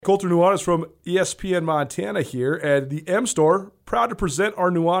Colter Nuanez from ESPN Montana here, and the M Store, proud to present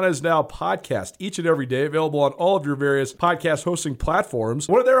our Nuanez Now podcast each and every day, available on all of your various podcast hosting platforms.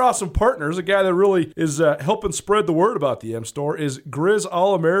 One of their awesome partners, a guy that really is helping spread the word about the M Store, is Grizz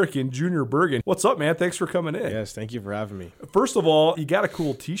All-American Junior Bergen. What's up, man? Thanks for coming in. Yes, thank you for having me. First of all, you got a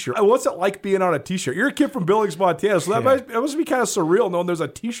cool t-shirt. What's it like being on a t-shirt? You're a kid from Billings, Montana, so that must be kind of surreal knowing there's a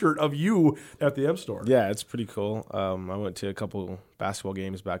t-shirt of you at the M Store. Yeah, it's pretty cool. I went to a couple basketball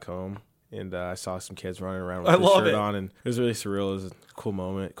games back home, and I saw some kids running around with the shirt on, and it was really surreal. It was a cool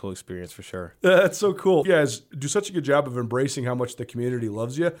moment, cool experience for sure. That's so cool. You guys do such a good job of embracing how much the community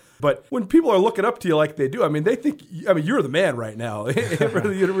loves you. But when people are looking up to you like they do, they think, you're the man right now for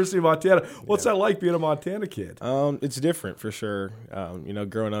the University of Montana. What's that like being a Montana kid? It's different for sure.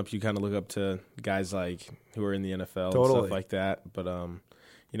 Growing up, you kind of look up to guys like who are in the NFL and stuff like that. But,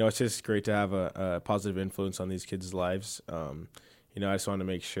 it's just great to have a positive influence on these kids' lives. I just want to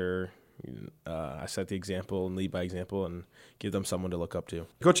make sure I set the example and lead by example and give them someone to look up to.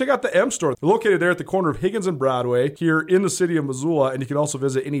 Go check out the M Store. They're located there at the corner of Higgins and Broadway here in the city of Missoula, and you can also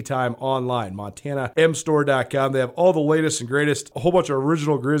visit anytime online, montanamstore.com. They have all the latest and greatest, a whole bunch of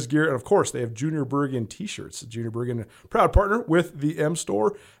original Grizz gear, and of course, they have Junior Bergen t-shirts. Junior Bergen, proud partner with the M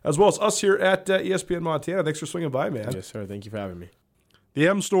Store, as well as us here at ESPN Montana. Thanks for swinging by, man. Yes, sir. Thank you for having me. The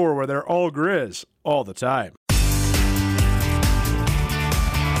M Store, where they're all Grizz all the time.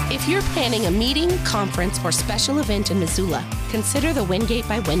 If you're planning a meeting, conference, or special event in Missoula, consider the Wingate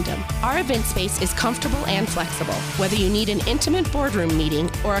by Wyndham. Our event space is comfortable and flexible. Whether you need an intimate boardroom meeting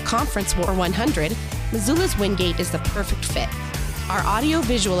or a conference for 100, Missoula's Wingate is the perfect fit. Our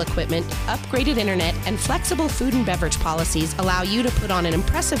audio-visual equipment, upgraded internet, and flexible food and beverage policies allow you to put on an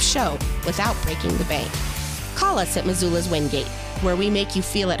impressive show without breaking the bank. Call us at Missoula's Wingate, where we make you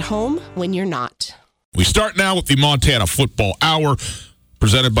feel at home when you're not. We start now with the Montana Football Hour,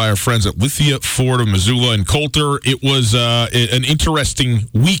 presented by our friends at Lithia Ford of Missoula and Colter. It was an interesting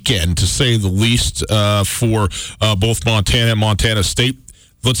weekend, to say the least, for both Montana and Montana State.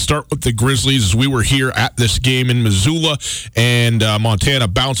 Let's start with the Grizzlies, as we were here at this game in Missoula, and Montana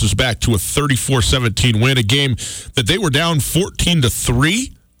bounces back to a 34-17 win, a game that they were down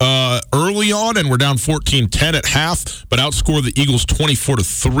 14-3. Early on, and we're down 14-10 at half, but outscored the Eagles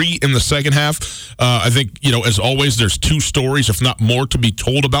 24-3 in the second half. I think, as always, there's two stories, if not more, to be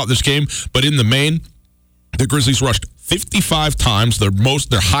told about this game. But in the main, the Grizzlies rushed 55 times, their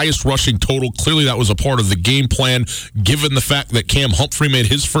highest rushing total. Clearly, that was a part of the game plan, given the fact that Cam Humphrey made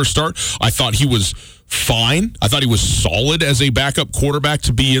his first start. I thought he was fine. I thought he was solid as a backup quarterback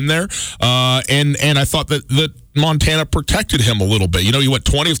to be in there. And I thought that Montana protected him a little bit. He went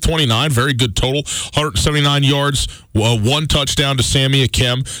 20 of 29, very good total, 179 yards, one touchdown to Sammy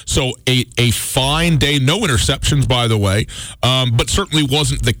Akem. So a fine day. No interceptions, by the way, but certainly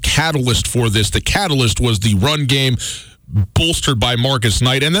wasn't the catalyst for this. The catalyst was the run game, bolstered by Marcus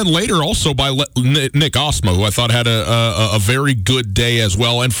Knight, and then later also by Nick Osmo, who I thought had a very good day as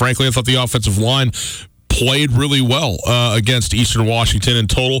well. And frankly, I thought the offensive line played really well against Eastern Washington in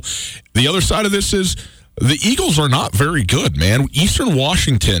total. The other side of this is the Eagles are not very good, man. Eastern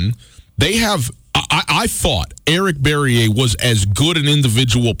Washington, they have... I thought Eric Barriere was as good an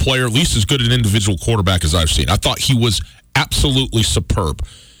individual player, at least as good an individual quarterback as I've seen. I thought he was absolutely superb.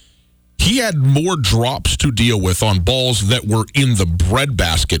 He had more drops to deal with on balls that were in the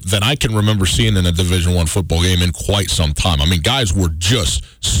breadbasket than I can remember seeing in a Division I football game in quite some time. Guys were just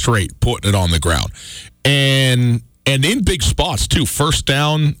straight putting it on the ground. And in big spots, too. First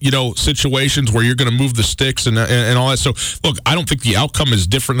down, situations where you're going to move the sticks and all that. So, look, I don't think the outcome is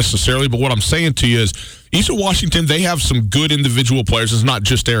different necessarily, but what I'm saying to you is Eastern Washington, they have some good individual players. It's not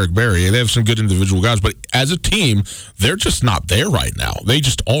just Eric Barriere. They have some good individual guys, but as a team, they're just not there right now. They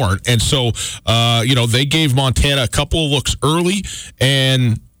just aren't. And so, they gave Montana a couple of looks early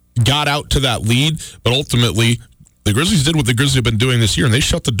and got out to that lead, but ultimately, the Grizzlies did what the Grizzlies have been doing this year, and they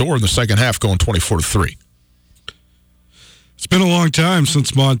shut the door in the second half going 24-3. It's been a long time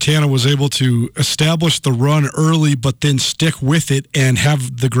since Montana was able to establish the run early, but then stick with it and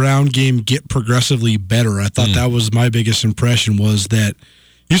have the ground game get progressively better. I thought that was my biggest impression, was that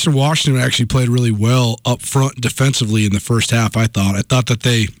Eastern Washington actually played really well up front defensively in the first half, I thought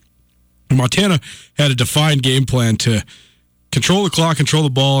that Montana had a defined game plan to control the clock, control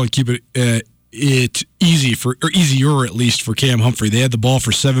the ball, and keep it easier at least for Cam Humphrey. They had the ball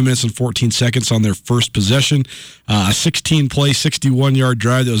for 7 minutes and 14 seconds on their first possession. A 16-play, 61-yard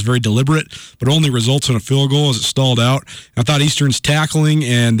drive that was very deliberate, but only results in a field goal as it stalled out. I thought Eastern's tackling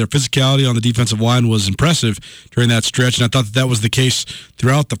and their physicality on the defensive line was impressive during that stretch, and I thought that was the case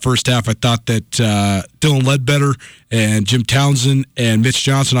throughout the first half. I thought that Dylan Ledbetter and Jim Townsend and Mitch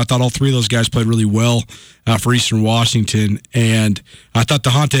Johnson. I thought all three of those guys played really well for Eastern Washington. And I thought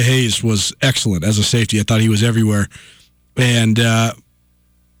DeHonta Hayes was excellent as a safety. I thought he was everywhere. And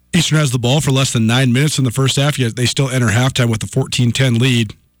Eastern has the ball for less than 9 minutes in the first half, yet they still enter halftime with a 14-10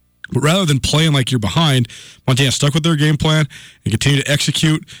 lead. But rather than playing like you're behind, Montana stuck with their game plan and continued to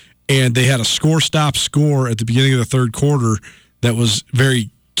execute. And they had a score at the beginning of the third quarter that was very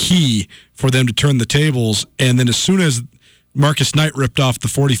key for them to turn the tables. And then as soon as Marcus Knight ripped off the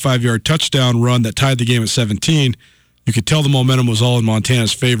 45-yard touchdown run that tied the game at 17, you could tell the momentum was all in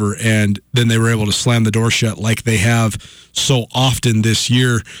Montana's favor, and then they were able to slam the door shut like they have so often this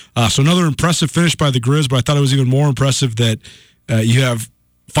year. So another impressive finish by the Grizz, but I thought it was even more impressive that you have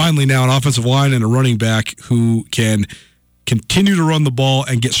finally now an offensive line and a running back who can continue to run the ball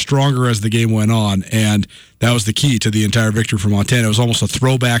and get stronger as the game went on, and that was the key to the entire victory for Montana. It was almost a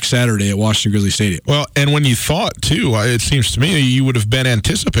throwback Saturday at Washington Grizzly Stadium. Well, and when you thought, too, it seems to me you would have been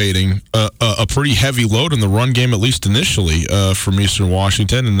anticipating a pretty heavy load in the run game, at least initially, from Eastern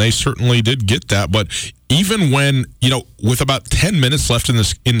Washington, and they certainly did get that. But even when, with about 10 minutes left in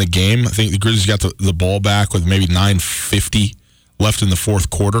the game, I think the Grizzlies got the ball back with maybe 9:50 left in the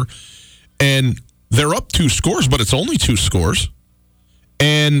fourth quarter, and they're up 2 scores, but it's only 2 scores.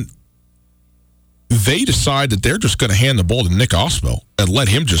 And they decide that they're just going to hand the ball to Nick Osmo and let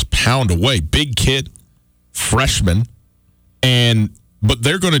him just pound away. Big kid, freshman. But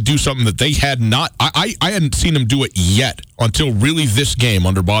they're going to do something that they had not. I hadn't seen them do it yet until really this game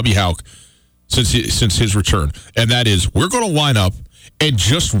under Bobby Hauck since his return. And that is, we're going to line up and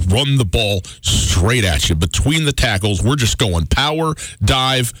just run the ball straight at you. Between the tackles, we're just going power,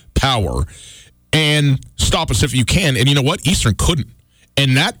 dive, power. And stop us if you can. And you know what? Eastern couldn't.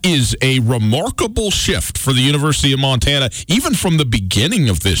 And that is a remarkable shift for the University of Montana, even from the beginning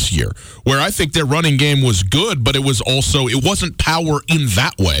of this year, where I think their running game was good, but it wasn't power in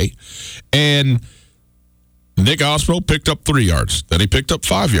that way. And Nick Osmo picked up 3 yards. Then he picked up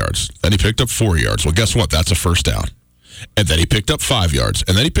 5 yards. Then he picked up 4 yards. Well, guess what? That's a first down. And then he picked up 5 yards.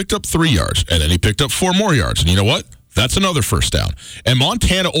 And then he picked up 3 yards. And then he picked up 4 more yards. And you know what? That's another first down. And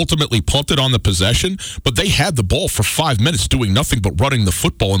Montana ultimately punted on the possession, but they had the ball for 5 minutes doing nothing but running the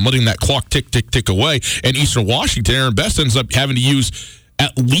football and letting that clock tick, tick, tick away. And Eastern Washington, Aaron Best ends up having to use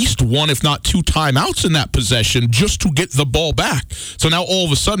at least 1, if not 2 timeouts in that possession just to get the ball back. So now all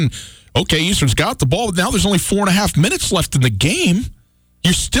of a sudden, okay, Eastern's got the ball, but now there's only 4.5 minutes left in the game.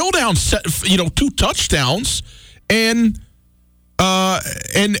 You're still down, 2 touchdowns, and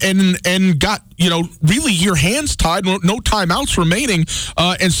got, really your hands tied, no timeouts remaining.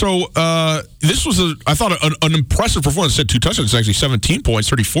 And so this was, I thought, an impressive performance. It said 2 touchdowns, actually 17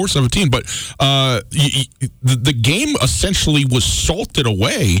 points, 34-17. But the game essentially was salted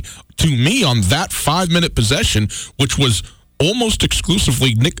away, to me, on that 5-minute possession, which was almost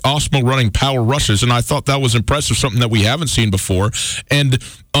exclusively Nick Osmo running power rushes, and I thought that was impressive, something that we haven't seen before, and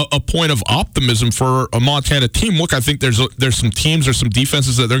a point of optimism for a Montana team. Look, I think there's some teams or some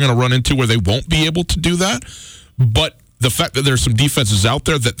defenses that they're going to run into where they won't be able to do that, but the fact that there's some defenses out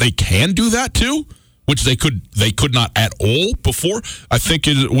there that they can do that too, which they could not at all before, I think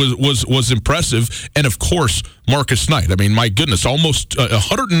it was impressive. And of course, Marcus Knight. I mean, my goodness, almost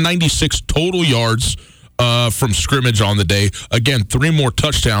 196 total yards from scrimmage on the day. Again, 3 more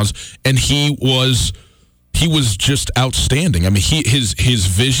touchdowns, and he was just outstanding. I mean, his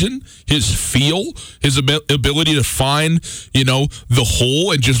vision, his feel, his ability to find, the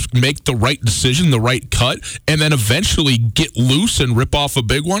hole and just make the right decision, the right cut, and then eventually get loose and rip off a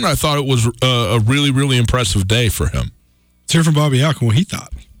big one. I thought it was a really, really impressive day for him. Let's hear from Bobby Hauck and what he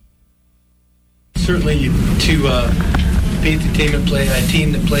thought. Certainly to beat the team that played, a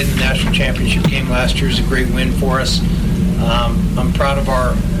team that played in the national championship game last year is a great win for us. I'm proud of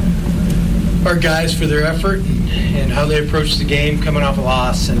our guys for their effort and how they approached the game coming off a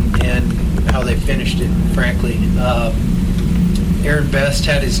loss and how they finished it, frankly. Aaron Best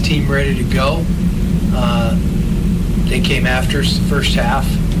had his team ready to go. They came after us the first half,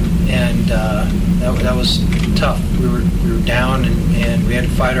 and that was tough. We were down and we had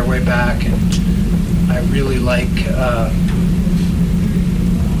to fight our way back, and I really like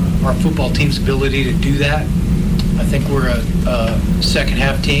our football team's ability to do that. I think we're a second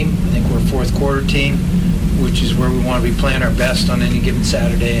half team. I think we're a fourth quarter team, which is where we want to be playing our best on any given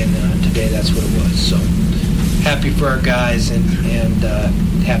Saturday, and today that's what it was. So happy for our guys and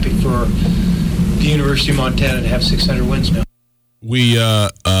happy for the University of Montana to have 600 wins now. He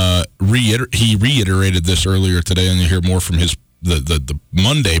reiterated this earlier today, and you hear more from the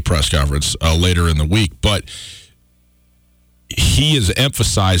Monday press conference later in the week, but he has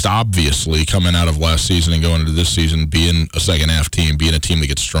emphasized, obviously, coming out of last season and going into this season, being a second-half team, being a team that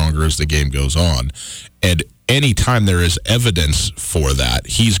gets stronger as the game goes on. And anytime there is evidence for that,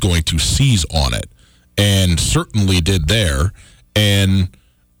 he's going to seize on it, and certainly did there. And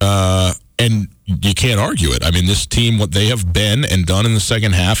you can't argue it. I mean, this team, what they have been and done in the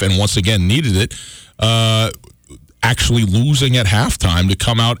second half, and once again needed it, actually losing at halftime to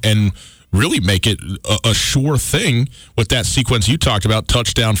come out and really make it a sure thing with that sequence you talked about,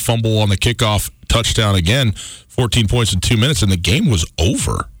 touchdown, fumble on the kickoff, touchdown again, 14 points in 2 minutes, and the game was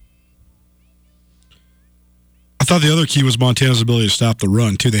over. I thought the other key was Montana's ability to stop the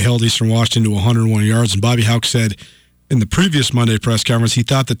run, too. They held Eastern Washington to 101 yards, and Bobby Hauck said in the previous Monday press conference he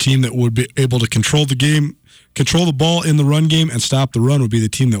thought the team that would be able to control the ball in the run game and stop the run would be the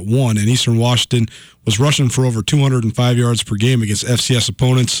team that won, and Eastern Washington was rushing for over 205 yards per game against FCS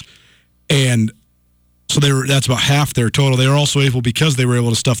opponents. And so that's about half their total. They were also able, because they were able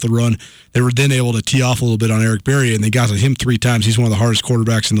to stuff the run, they were then able to tee off a little bit on Eric Berry, and they got to him 3 times. He's one of the hardest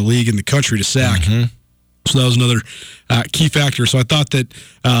quarterbacks in the league, in the country, to sack. Mm-hmm. So that was another key factor. So I thought that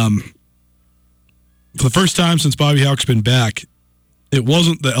for the first time since Bobby Hauck's been back, it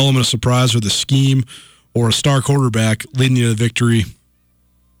wasn't the element of surprise or the scheme or a star quarterback leading you to the victory.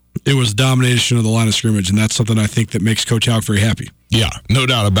 It was domination of the line of scrimmage, and that's something I think that makes Coach Hauck very happy. Yeah, no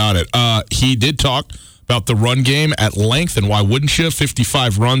doubt about it. He did talk about the run game at length, and why wouldn't you?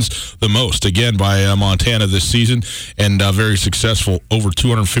 55 runs, the most, again, by Montana this season, and very successful, over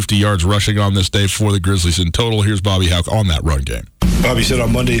 250 yards rushing on this day for the Grizzlies in total. Here's Bobby Hauck on that run game. Bobby said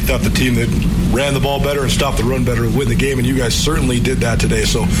on Monday he thought the team that ran the ball better and stopped the run better would win the game, and you guys certainly did that today.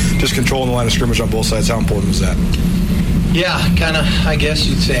 So just controlling the line of scrimmage on both sides, how important was that? Yeah, kind of, I guess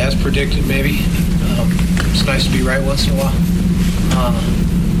you'd say as predicted, maybe. It's nice to be right once in a while.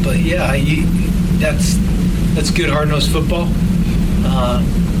 But yeah, that's good hard-nosed football.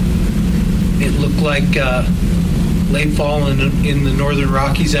 It looked like late fall in the Northern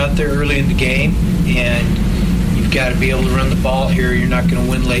Rockies out there early in the game, and you've got to be able to run the ball here. You're not going to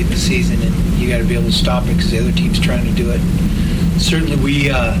win late in the season, and you got to be able to stop it because the other team's trying to do it. Certainly, we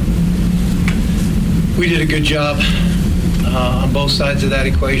did a good job on both sides of that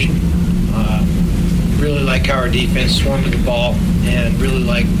equation. Really like how our defense swarmed to the ball, and really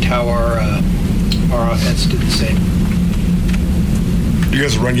liked how our offense did the same. You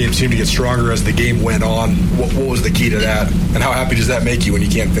guys' run game seemed to get stronger as the game went on. What was the key to that, and how happy does that make you when you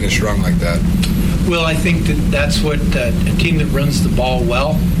can't finish strong like that? Well, I think that's what a team that runs the ball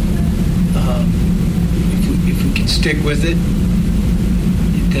well, if we can stick with it,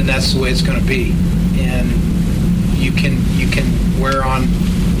 then that's the way it's going to be. And you can wear on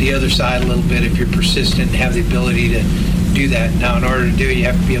the other side a little bit if you're persistent and have the ability to do that. Now, in order to do it, you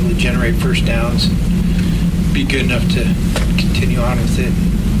have to be able to generate first downs and be good enough to continue on with it,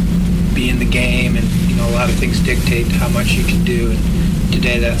 be in the game, and a lot of things dictate how much you can do. And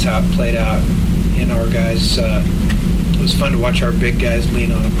today, that's how it played out. And our guys, it was fun to watch our big guys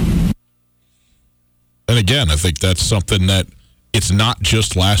lean on them. And again, I think that's something that it's not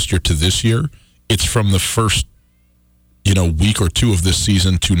just last year to this year. It's from the first week or two of this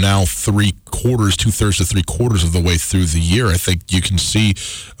season to now 2/3 to 3/4 of the way through the year. I think you can see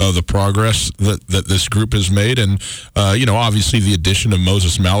the progress that this group has made. And, obviously the addition of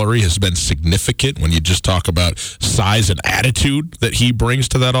Moses Mallory has been significant when you just talk about size and attitude that he brings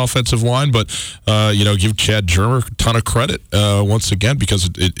to that offensive line. But, give Chad Germer a ton of credit once again, because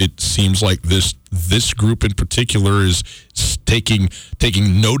it seems like this group in particular is taking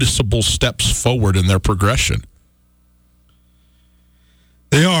noticeable steps forward in their progression.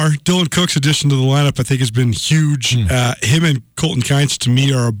 They are. Dylan Cook's addition to the lineup, I think, has been huge. Him and Colton Kynes, to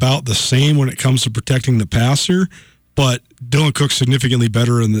me, are about the same when it comes to protecting the passer, but Dylan Cook's significantly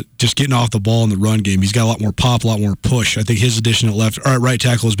better in just getting off the ball in the run game. He's got a lot more pop, a lot more push. I think his addition at right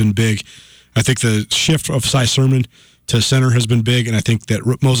tackle has been big. I think the shift of Cy Sermon to center has been big, and I think that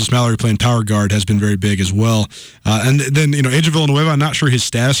Moses Mallory playing power guard has been very big as well. And then, Angel Villanueva, I'm not sure his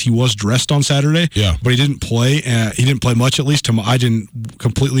status. He was dressed on Saturday, but he didn't play. He didn't play much, at least. I didn't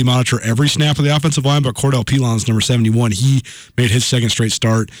completely monitor every snap of the offensive line, but Cordell Pilon's number 71. He made his second straight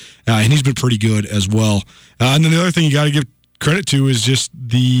start, and he's been pretty good as well. And then the other thing you got to give credit to is just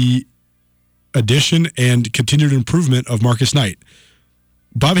the addition and continued improvement of Marcus Knight.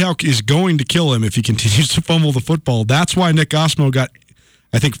 Bobby Hauck is going to kill him if he continues to fumble the football. That's why Nick Osmo got,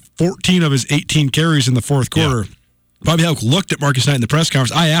 I think, 14 of his 18 carries in the fourth quarter. Yeah. Bobby Hauck looked at Marcus Knight in the press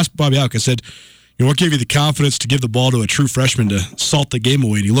conference. I asked Bobby Hauck, I said, what gave you the confidence to give the ball to a true freshman to salt the game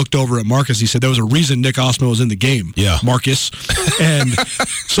away? And he looked over at Marcus. He said, there was a reason Nick Osmo was in the game. Yeah. Marcus. And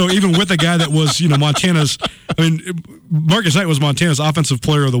so even with a guy that was, Montana's, Marcus Knight was Montana's Offensive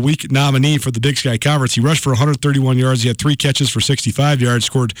Player of the Week nominee for the Big Sky Conference. He rushed for 131 yards. He had 3 catches for 65 yards,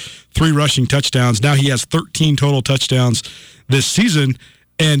 scored 3 rushing touchdowns. Now he has 13 total touchdowns this season.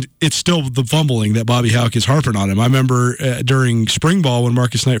 And it's still the fumbling that Bobby Hauck is harping on him. I remember during spring ball when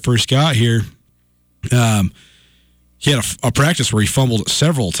Marcus Knight first got here, he had a practice where he fumbled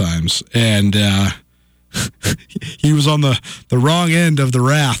several times, and he was on the wrong end of the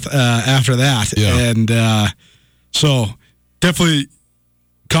wrath after that. Yeah. And so definitely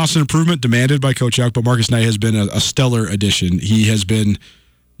constant improvement demanded by Coach Hauck, but Marcus Knight has been a stellar addition. He has been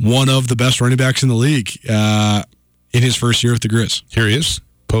one of the best running backs in the league in his first year with the Grizz. Here he is,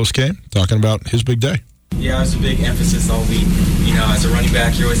 post-game, talking about his big day. Yeah, it was a big emphasis all week. As a running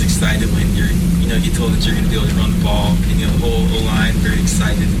back, you're always excited when you're told that you're going to be able to run the ball. And, the whole O-line, very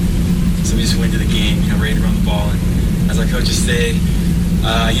excited. So we just went into the game, ready to run the ball. And as our coaches say,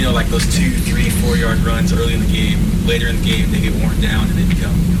 like those 2, 3, 4 yard runs early in the game, later in the game, they get worn down and they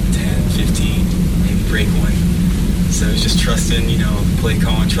become 10, 15, maybe break one. So it's just trusting, play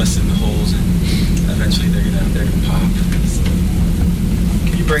calling, trusting the holes, and eventually they're gonna pop. So.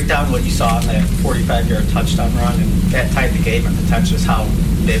 Can you break down what you saw in that 45-yard touchdown run and that type of game and potential? How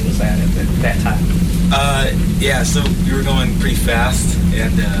big was that at that time? So we were going pretty fast,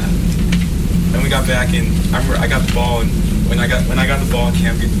 and then we got back, and I remember I got the ball, and when I got the ball,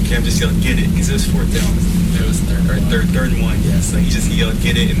 Cam just yelled, "Get it!" because it was 4th down. It was third and 1. Yeah, so he yelled,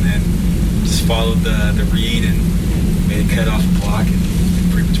 "Get it!" and then just followed the read and made a cut off the block and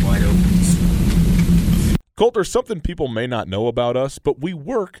pretty much wide open. Colter, something people may not know about us, but we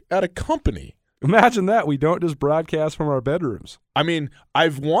work at a company. Imagine that. We don't just broadcast from our bedrooms. I mean,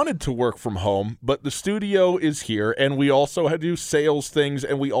 I've wanted to work from home, but the studio is here, and we also do sales things,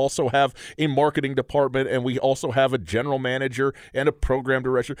 and we also have a marketing department, and we also have a general manager and a program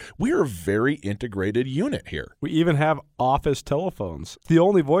director. We are a very integrated unit here. We even have office telephones. The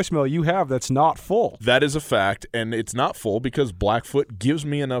only voicemail you have that's not full. That is a fact, and it's not full because Blackfoot gives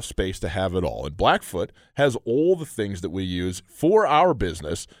me enough space to have it all. And Blackfoot has all the things that we use for our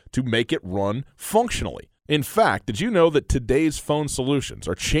business to make it run functionally. In fact, did you know that today's phone solutions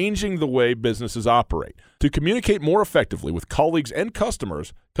are changing the way businesses operate? To communicate more effectively with colleagues and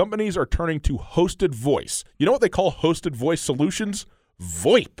customers, companies are turning to hosted voice. You know what they call hosted voice solutions?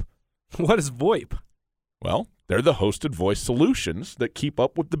 VoIP. What is VoIP? Well, they're the hosted voice solutions that keep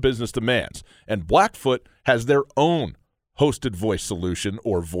up with the business demands. And Blackfoot has their own hosted voice solution,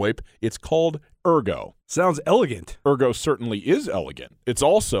 or VoIP. It's called Ergo. Sounds elegant. Ergo certainly is elegant. It's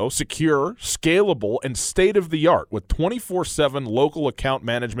also secure, scalable, and state-of-the-art with 24/7 local account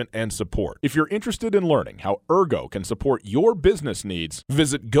management and support. If you're interested in learning how Ergo can support your business needs,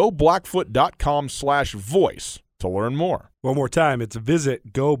 visit goblackfoot.com/voice to learn more. One more time, it's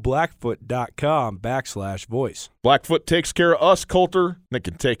visit goblackfoot.com/voice. Blackfoot takes care of us, Colter, and it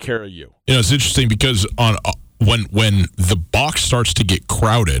can take care of you. It's interesting because when the box starts to get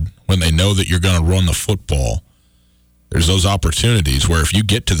crowded, when they know that you're going to run the football, there's those opportunities where if you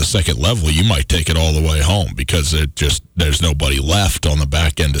get to the second level, you might take it all the way home because there's nobody left on the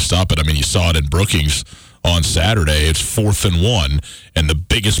back end to stop it. I mean, you saw it in Brookings on Saturday. It's 4th and 1, and the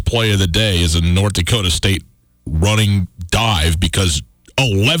biggest play of the day is a North Dakota State running dive because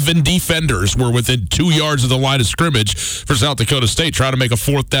 11 defenders were within 2 yards of the line of scrimmage for South Dakota State trying to make a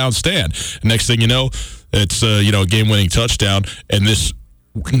 4th down stand. Next thing you know, it's a game-winning touchdown, and this,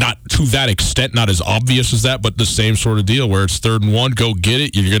 not to that extent, not as obvious as that, but the same sort of deal where it's 3rd and 1, go get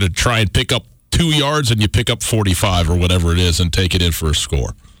it. You're going to try and pick up 2 yards, and you pick up 45 or whatever it is and take it in for a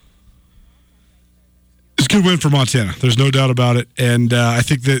score. It's a good win for Montana. There's no doubt about it. And I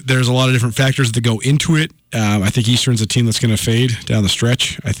think that there's a lot of different factors that go into it. I think Eastern's a team that's going to fade down the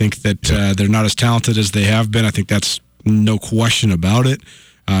stretch. I think that they're not as talented as they have been. I think that's no question about it.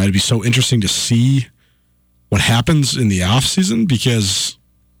 It'd be so interesting to see what happens in the offseason because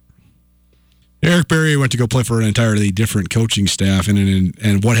Eric Berry went to go play for an entirely different coaching staff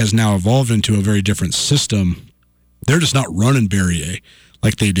and what has now evolved into a very different system. They're just not running Berry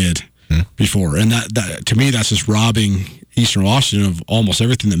like they did before. And that to me, that's just robbing Eastern Washington of almost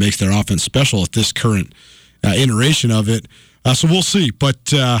everything that makes their offense special at this current iteration of it. So we'll see.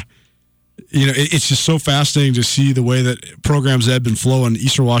 But, it's just so fascinating to see the way that programs ebb and flow. And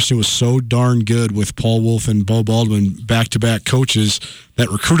Eastern Washington was so darn good with Paul Wolf and Bo Baldwin, back-to-back coaches that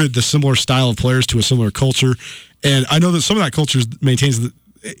recruited the similar style of players to a similar culture. And I know that some of that culture maintains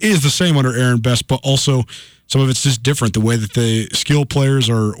is the same under Aaron Best, but also some of it's just different. The way that the skill players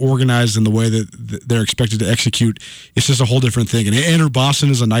are organized and the way that they're expected to execute, it's just a whole different thing. And Andrew Boston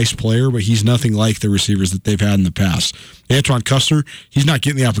is a nice player, but he's nothing like the receivers that they've had in the past. Antoine Custer, he's not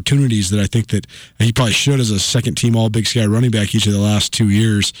getting the opportunities that I think that he probably should as a second-team All-Big Sky running back each of the last 2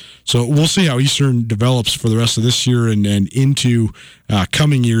 years. So we'll see how Eastern develops for the rest of this year and into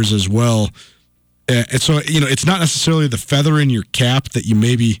coming years as well. And so, it's not necessarily the feather in your cap that you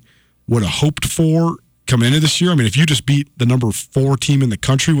maybe would have hoped for come into this year. I mean, if you just beat the number 4 team in the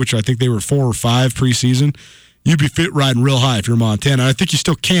country, which I think they were 4 or 5 preseason, you'd be riding real high if you're Montana. And I think you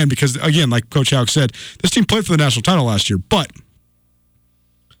still can because, again, like Coach Houck said, this team played for the national title last year, but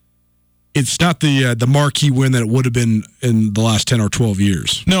it's not the marquee win that it would have been in the last 10 or 12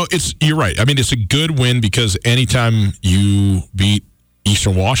 years. No, you're right. I mean, it's a good win because anytime you beat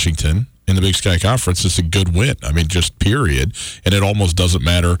Eastern Washington in the Big Sky Conference, it's a good win. I mean, just period. And it almost doesn't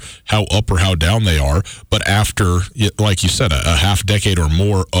matter how up or how down they are. But after, like you said, a half decade or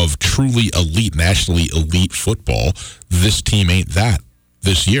more of truly elite, nationally elite football, this team ain't that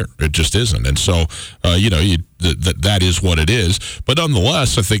this year. It just isn't. And so, that is what it is. But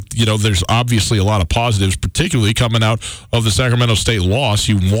nonetheless, I think, there's obviously a lot of positives, particularly coming out of the Sacramento State loss.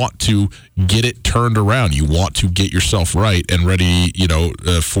 You want to get it turned around. You want to get yourself right and ready,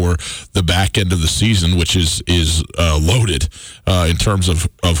 for the back end of the season, which is loaded in terms of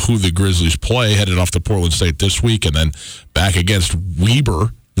who the Grizzlies play, headed off to Portland State this week and then back against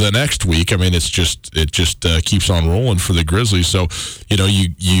Weber the next week. I mean, it just keeps on rolling for the Grizzlies. So,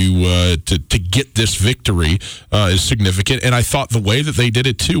 to get this victory is significant. And I thought the way that they did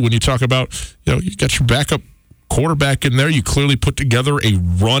it too, when you talk about, you got your backup quarterback in there, you clearly put together a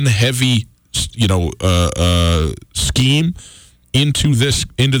run-heavy, scheme into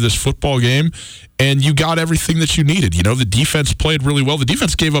this football game, and you got everything that you needed. The defense played really well. The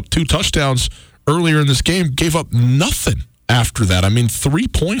defense gave up 2 touchdowns earlier in this game, gave up nothing after that. I mean, 3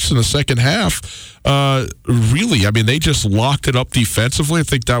 points in the second half. Really, I mean, they just locked it up defensively. I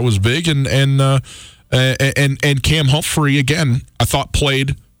think that was big. And Cam Humphrey, again, I thought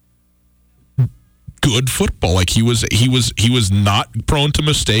played good football. Like he was not prone to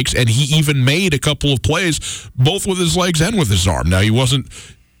mistakes, and he even made a couple of plays, both with his legs and with his arm. Now, he wasn't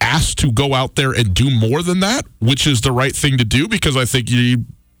asked to go out there and do more than that, which is the right thing to do, because I think you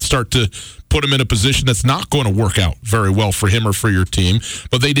start to put him in a position that's not going to work out very well for him or for your team.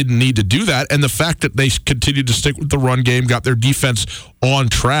 But they didn't need to do that. And the fact that they continued to stick with the run game, got their defense on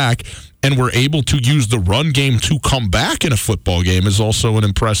track, and were able to use the run game to come back in a football game is also an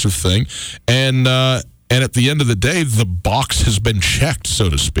impressive thing. And at the end of the day, the box has been checked, so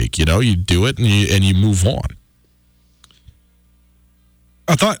to speak. You do it and you move on.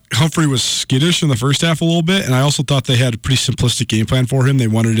 I thought Humphrey was skittish in the first half a little bit, and I also thought they had a pretty simplistic game plan for him. They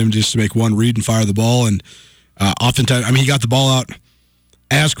wanted him just to make one read and fire the ball, and oftentimes, he got the ball out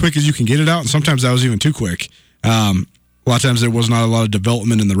as quick as you can get it out, and sometimes that was even too quick. A lot of times there was not a lot of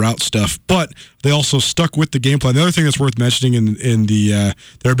development in the route stuff, but they also stuck with the game plan. The other thing that's worth mentioning in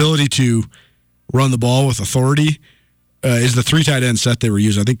their ability to run the ball with authority is the 3 tight end set they were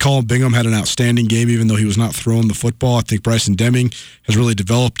using. I think Colin Bingham had an outstanding game, even though he was not throwing the football. I think Bryson Deming has really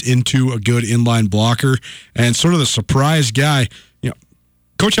developed into a good inline blocker and sort of the surprise guy.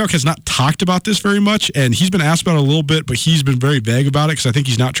 Coach Houck has not talked about this very much, and he's been asked about it a little bit, but he's been very vague about it because I think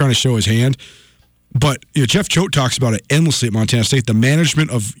he's not trying to show his hand. But Jeff Choate talks about it endlessly at Montana State, the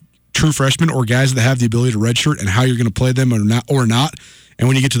management of true freshmen or guys that have the ability to redshirt and how you're going to play them or not. And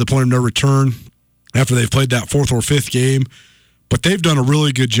when you get to the point of no return, after they've played that 4th or 5th game. But they've done a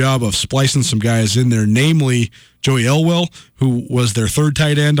really good job of splicing some guys in there, namely Joey Elwell, who was their 3rd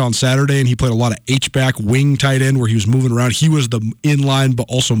tight end on Saturday, and he played a lot of H-back wing tight end where he was moving around. He was the inline but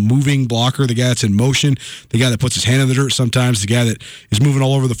also moving blocker, the guy that's in motion, the guy that puts his hand in the dirt sometimes, the guy that is moving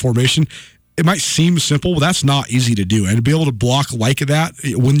all over the formation. It might seem simple, but that's not easy to do. And to be able to block like that,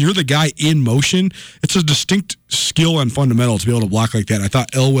 when you're the guy in motion, it's a distinct skill and fundamental to be able to block like that. I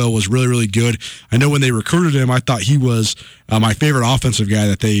thought Elwell was really, really good. I know when they recruited him, I thought he was my favorite offensive guy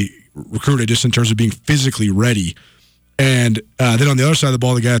that they recruited just in terms of being physically ready. And then on the other side of the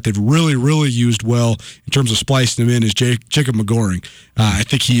ball, the guy that they've really, really used well in terms of splicing him in is Jacob McGoring. I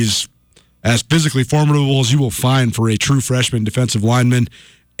think he is as physically formidable as you will find for a true freshman defensive lineman.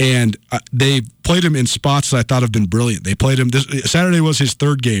 And they played him in spots that I thought have been brilliant. They played him. Saturday was his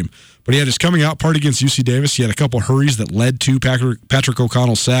third game, but he had his coming out party against UC Davis. He had a couple hurries that led to Patrick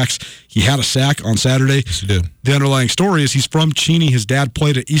O'Connell's sacks. He had a sack on Saturday. Yes, he did. The underlying story is he's from Cheney. His dad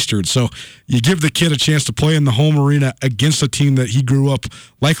played at Eastern. So you give the kid a chance to play in the home arena against a team that he grew up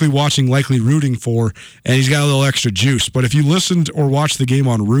likely watching, likely rooting for, and he's got a little extra juice. But if you listened or watched the game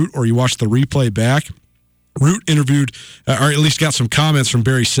on Root or you watched the replay back, Root interviewed, or at least got some comments from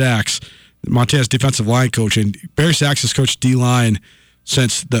Barry Sachs, Montana's defensive line coach. And Barry Sachs has coached D-line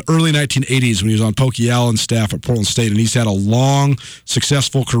since the early 1980s when he was on Pokey Allen's staff at Portland State, and he's had a long,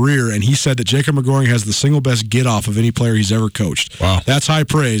 successful career. And he said that Jacob McGoring has the single best get-off of any player he's ever coached. Wow. That's high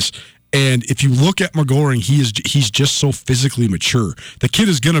praise. And if you look at McGoring, he's just so physically mature. The kid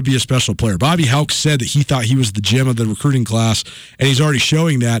is going to be a special player. Bobby Hauck said that he thought he was the gem of the recruiting class, and he's already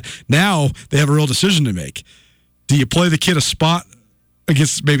showing that. Now they have a real decision to make. Do you play the kid a spot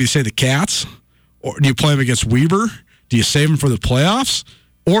against maybe, say, the Cats? Or do you play him against Weber? Do you save him for the playoffs?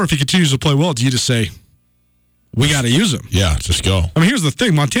 Or if he continues to play well, do you just say, we got to use him? Yeah, just go. I mean, here's the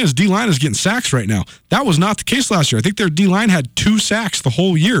thing. Montana's D-line is getting sacks right now. That was not the case last year. I think their D-line had 2 sacks the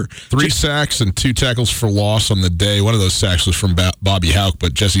whole year. 3 sacks and 2 tackles for loss on the day. One of those sacks was from Bobby Hauck,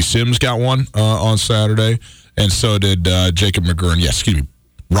 but Jesse Sims got one on Saturday, and so did Jacob McGoring. Yes, excuse me,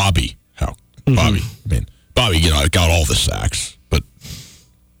 Robbie Hauck. Mm-hmm. Bobby got all the sacks, but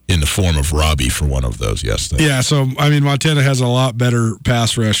in the form of Robbie for one of those, yes. Yeah, so, I mean, Montana has a lot better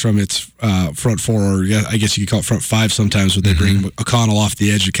pass rush from its front 4, or I guess you could call it front 5 sometimes, where they bring O'Connell off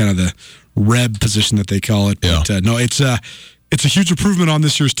the edge of kind of the Reb position that they call it. But, no, it's a huge improvement on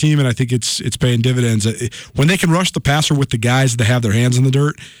this year's team, and I think it's paying dividends. When they can rush the passer with the guys that have their hands in the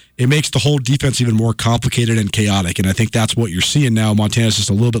dirt, it makes the whole defense even more complicated and chaotic, and I think that's what you're seeing now. Montana's just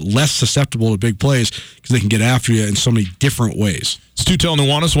a little bit less susceptible to big plays because they can get after you in so many different ways. It's Tutel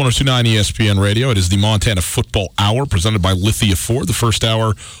Nuanez, 102.9 ESPN Radio. It is the Montana Football Hour presented by Lithia Ford, the first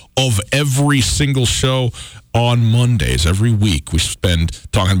hour of every single show on Mondays. Every week we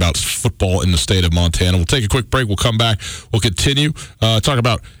spend talking about football in the state of Montana. We'll take a quick break. We'll come back. We'll continue talk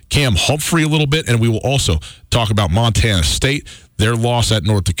about Cam Humphrey a little bit, and we will also talk about Montana State, their loss at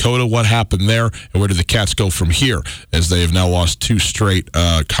North Dakota, what happened there, and where do the Cats go from here as they have now lost 2 straight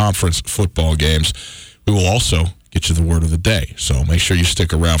conference football games. We will also get you the word of the day, so make sure you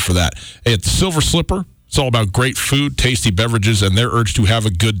stick around for that. Hey, at the Silver Slipper, it's all about great food, tasty beverages, and their urge to have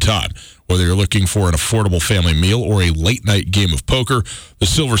a good time. Whether you're looking for an affordable family meal or a late-night game of poker, the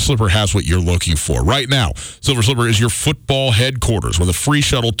Silver Slipper has what you're looking for. Right now, Silver Slipper is your football headquarters with a free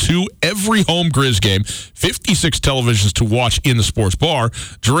shuttle to every home Grizz game, 56 televisions to watch in the sports bar,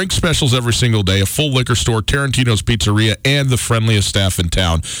 drink specials every single day, a full liquor store, Tarantino's Pizzeria, and the friendliest staff in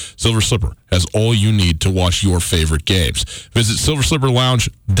town. Silver Slipper has all you need to watch your favorite games. Visit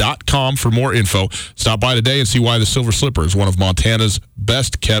silverslipperlounge.com for more info. Stop by today and see why the Silver Slipper is one of Montana's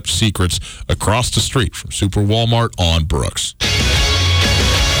best-kept secrets across the street from Super Walmart on Brooks.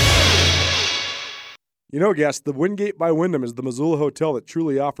 You know, guests, the Wingate by Wyndham is the Missoula hotel that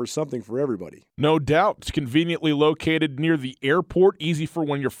truly offers something for everybody. No doubt. It's conveniently located near the airport, easy for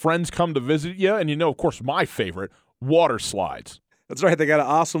when your friends come to visit you. And you know, of course, my favorite, water slides. That's right. They got an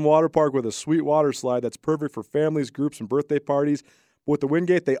awesome water park with a sweet water slide that's perfect for families, groups, and birthday parties. But with the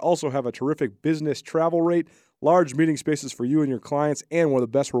Wingate, they also have a terrific business travel rate, large meeting spaces for you and your clients, and one of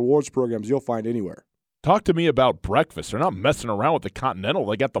the best rewards programs you'll find anywhere. Talk to me about breakfast. They're not messing around with the Continental.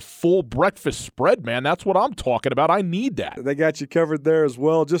 They got the full breakfast spread, man. That's what I'm talking about. I need that. They got you covered there as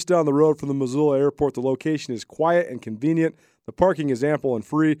well. Just down the road from the Missoula Airport, the location is quiet and convenient. The parking is ample and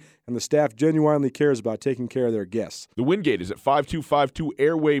free, and the staff genuinely cares about taking care of their guests. The Wingate is at 5252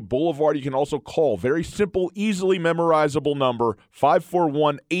 Airway Boulevard. You can also call. Very simple, easily memorizable number,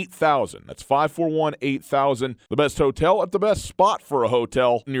 541-8000. That's 541-8000. The best hotel at the best spot for a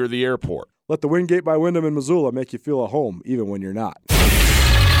hotel near the airport. Let the Wingate by Wyndham in Missoula make you feel at home, even when you're not.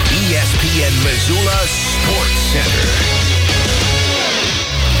 ESPN Missoula Sports Center.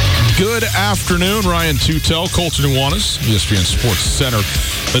 Good afternoon, Ryan Tutel, Colton Nuanez, ESPN Sports Center.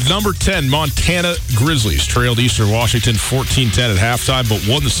 The number 10 Montana Grizzlies trailed Eastern Washington 14-10 at halftime, but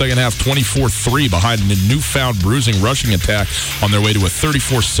won the second half 24-3 behind a newfound bruising rushing attack on their way to a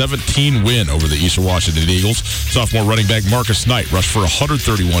 34-17 win over the Eastern Washington Eagles. Sophomore running back Marcus Knight rushed for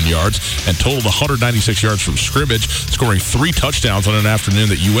 131 yards and totaled 196 yards from scrimmage, scoring 3 touchdowns on an afternoon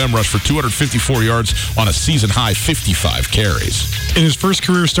that UM rushed for 254 yards on a season-high 55 carries. In his first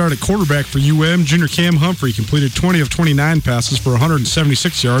career start at quarterback for UM, junior Cam Humphrey completed 20 of 29 passes for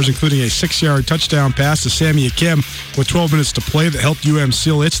 176 yards, including a 6-yard touchdown pass to Sammy Akem with 12 minutes to play that helped UM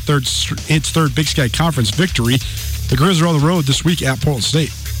seal its third Big Sky Conference victory. The Grizz are on the road this week at Portland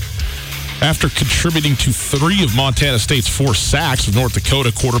State. After contributing to 3 of Montana State's 4 sacks of North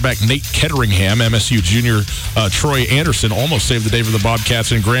Dakota quarterback Nate Ketteringham, MSU junior Troy Anderson almost saved the day for the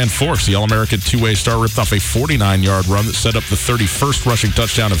Bobcats in Grand Forks. The All-American two-way star ripped off a 49-yard run that set up the 31st rushing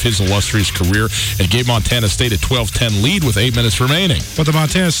touchdown of his illustrious career and gave Montana State a 12-10 lead with 8 minutes remaining. But the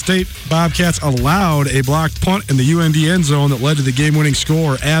Montana State Bobcats allowed a blocked punt in the UND end zone that led to the game-winning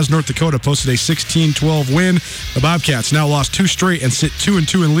score as North Dakota posted a 16-12 win. The Bobcats now lost 2 straight and sit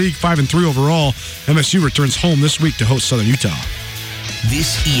 2-2 in league, 5-3 overall. MSU returns home this week to host Southern Utah.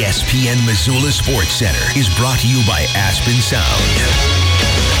 This ESPN Missoula Sports Center is brought to you by Aspen Sound.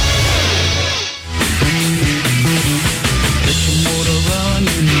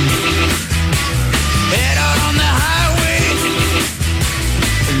 Head out on the highway,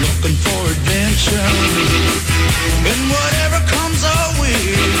 looking for adventure, and whatever comes our way.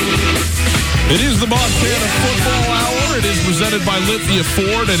 It is the Montana Football Hour. It is presented by Lithia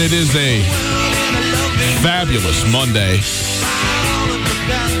Ford, and it is a fabulous Monday.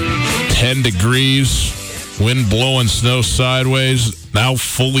 10 degrees, wind blowing snow sideways, now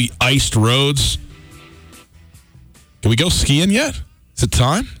fully iced roads. Can we go skiing yet? Is it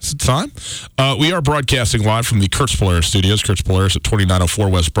time? We are broadcasting live from the Kurtz Polaris studios. Kurtz Polaris at 2904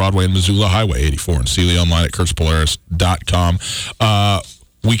 West Broadway in Missoula, Highway 84 in Sealy, online at kurtzpolaris.com.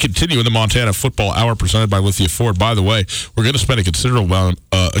 We continue in the Montana Football Hour presented by Lithia Ford. By the way, we're going to spend a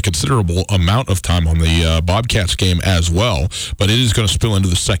considerable amount of time on the Bobcats game as well, but it is going to spill into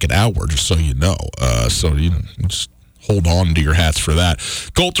the second hour, just so you know. So you just hold on to your hats for that.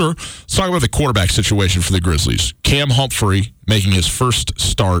 Coulter, let's talk about the quarterback situation for the Grizzlies. Cam Humphrey making his first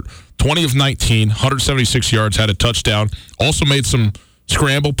start, 20 of 19, 176 yards, had a touchdown, also made some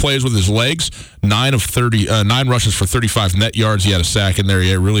scramble plays with his legs, 9 rushes for 35 net yards. He had a sack in there.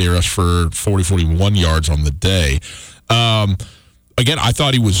 He really rushed for 41 yards on the day. Again, I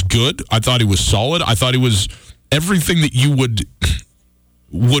thought he was good. I thought he was solid. I thought he was everything that you would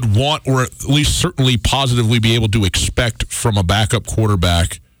want, or at least certainly positively be able to expect from a backup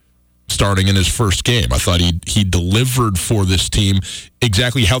quarterback starting in his first game. I thought he delivered for this team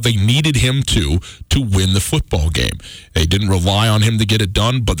exactly how they needed him to win the football game. They didn't rely on him to get it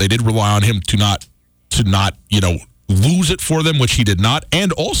done, but they did rely on him to not lose it for them, which he did not.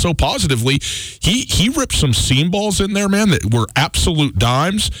 And also positively, he ripped some seam balls in there, man, that were absolute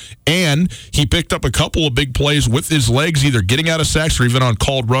dimes. And he picked up a couple of big plays with his legs, either getting out of sacks or even on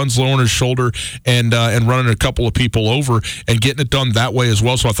called runs, lowering his shoulder and running a couple of people over and getting it done that way as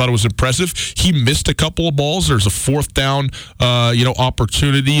well. So I thought it was impressive. He missed a couple of balls. There's a 4th down,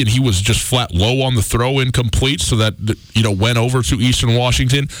 opportunity, and he was just flat low on the throw, incomplete. So that, went over to Eastern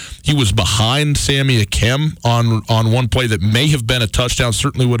Washington. He was behind Sammy Akem on one play that may have been a touchdown,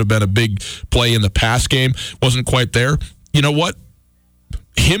 certainly would have been a big play in the pass game. Wasn't quite there. You know what?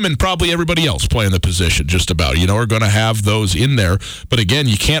 Him and probably everybody else playing the position just about, are going to have those in there. But again,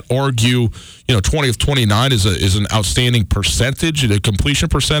 you can't argue, 20 of 29 is an outstanding percentage, a completion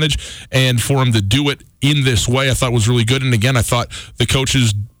percentage. And for him to do it in this way, I thought was really good. And again, I thought the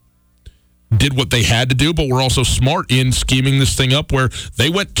coaches did what they had to do, but were also smart in scheming this thing up where they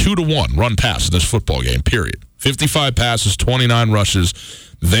went 2-1 run pass in this football game, period. 55 passes, 29 rushes.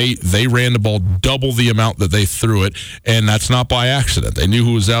 They ran the ball double the amount that they threw it, and that's not by accident. They knew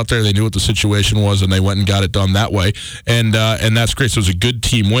who was out there. They knew what the situation was, and they went and got it done that way. And that's great. So it was a good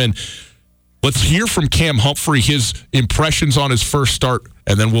team win. Let's hear from Cam Humphrey, his impressions on his first start,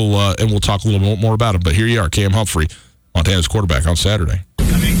 and then we'll talk a little bit more about him. But here you are, Cam Humphrey, Montana's quarterback on Saturday.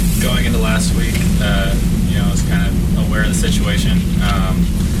 I mean, going into last week, I was kind of aware of the situation.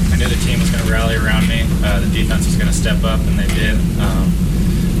 I knew the team was going to rally around me. The defense was going to step up, and they did.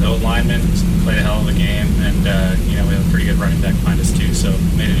 The old linemen played a hell of a game, and we have a pretty good running back behind us too, so it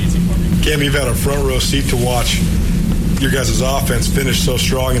made it easy for me. Cam, you've had a front row seat to watch your guys' offense finish so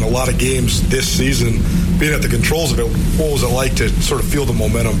strong in a lot of games this season. Being at the controls of it, what was it like to sort of feel the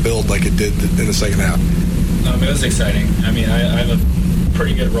momentum build like it did in the second half? It was exciting. I mean, I have a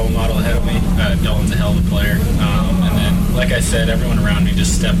pretty good role model ahead of me. Dalton's a hell of a player. And then, like I said, everyone around me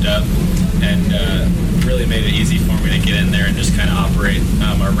just stepped up and really made it easy for me to get in there and just kind of operate.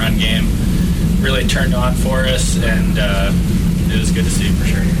 Our run game really turned on for us, and it was good to see for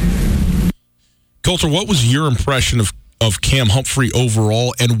sure. Coulter, what was your impression of Cam Humphrey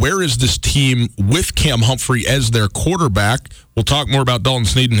overall, and where is this team with Cam Humphrey as their quarterback? We'll talk more about Dalton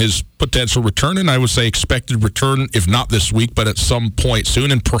Sneed and his potential return, and I would say expected return, if not this week, but at some point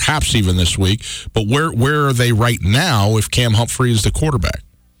soon, and perhaps even this week. But where are they right now if Cam Humphrey is the quarterback?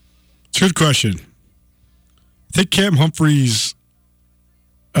 It's a good question. I think Cam Humphrey's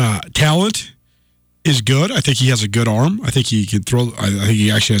talent is good. I think he has a good arm. I think he can throw. I think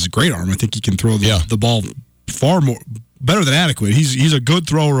he actually has a great arm. I think he can throw the ball far more better than adequate. He's a good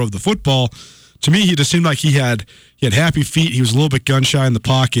thrower of the football. To me, he just seemed like he had happy feet. He was a little bit gun shy in the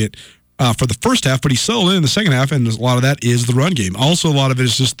pocket for the first half, but he settled in the second half, and a lot of that is the run game. Also, a lot of it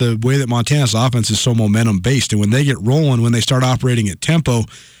is just the way that Montana's offense is so momentum based, and when they get rolling, when they start operating at tempo,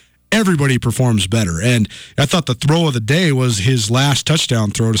 everybody performs better. And I thought the throw of the day was his last touchdown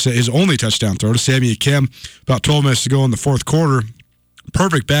throw, his only touchdown throw to Sammy Akem about 12 minutes to go in the fourth quarter.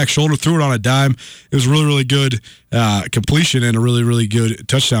 Perfect back shoulder, threw it on a dime. It was a really, really good completion and a really, really good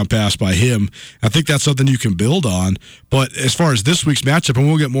touchdown pass by him. I think that's something you can build on. But as far as this week's matchup, and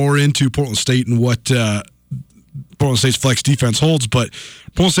we'll get more into Portland State and what Portland State's flex defense holds, but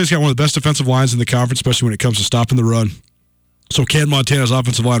Portland State's got one of the best defensive lines in the conference, especially when it comes to stopping the run. So can Montana's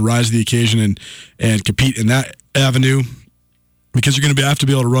offensive line rise to the occasion and compete in that avenue? Because you're going to have to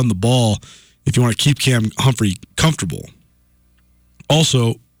be able to run the ball if you want to keep Cam Humphrey comfortable.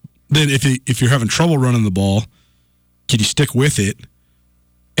 Also, then if you're having trouble running the ball, can you stick with it?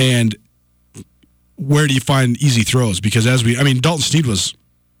 And where do you find easy throws? Because Dalton Snead was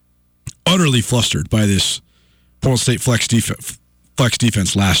utterly flustered by this Portland State flex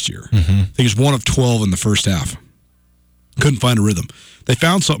defense last year. Mm-hmm. I think he was 1 of 12 in the first half. Couldn't find a rhythm. They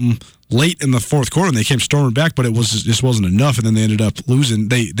found something late in the fourth quarter, and they came storming back, but it just wasn't enough, and then they ended up losing.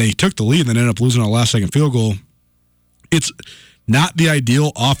 They took the lead and then ended up losing on a last-second field goal. It's not the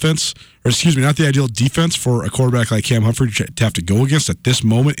ideal not the ideal defense for a quarterback like Cam Humphrey to have to go against at this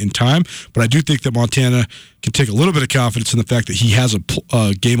moment in time. But I do think that Montana can take a little bit of confidence in the fact that he has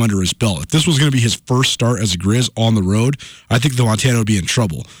a game under his belt. If this was going to be his first start as a Grizz on the road, I think the Montana would be in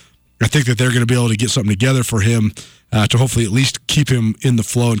trouble. I think that they're going to be able to get something together for him to hopefully at least keep him in the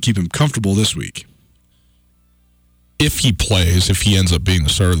flow and keep him comfortable this week. If he ends up being the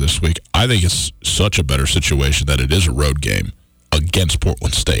starter this week, I think it's such a better situation that it is a road game against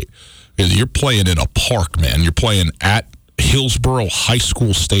Portland State. Because you're playing in a park, man. You're playing at Hillsborough High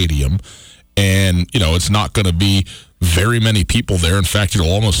School Stadium, and, it's not going to be very many people there. In fact,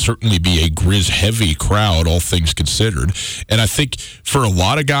 it'll almost certainly be a Grizz-heavy crowd, all things considered. And I think for a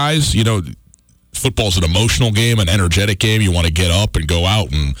lot of guys, football's an emotional game, an energetic game. You want to get up and go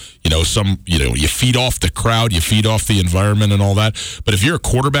out and, you feed off the crowd, you feed off the environment and all that. But if you're a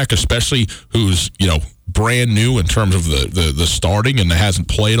quarterback, especially who's, brand new in terms of the starting and hasn't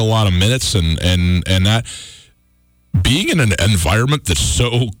played a lot of minutes and that, being in an environment that's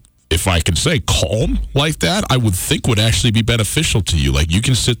so, if I can say, calm like that, I would think would actually be beneficial to you. Like, you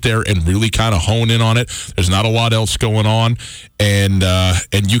can sit there and really kind of hone in on it. There's not a lot else going on, and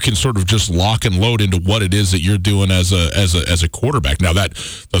you can sort of just lock and load into what it is that you're doing as a quarterback. Now, that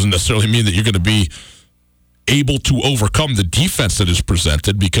doesn't necessarily mean that you're going to be able to overcome the defense that is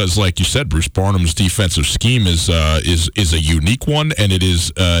presented, because, like you said, Bruce Barnum's defensive scheme is a unique one, and it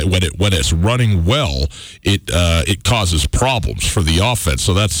is when it's running well, it causes problems for the offense.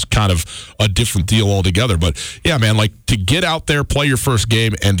 So that's kind of a different deal altogether. But yeah, man, like, to get out there, play your first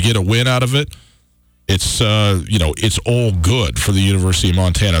game, and get a win out of it, it's it's all good for the University of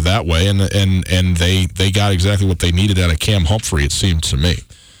Montana that way, and they got exactly what they needed out of Cam Humphrey, it seemed to me.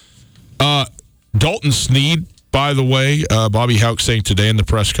 Dalton Snead, by the way, Bobby Hauck saying today in the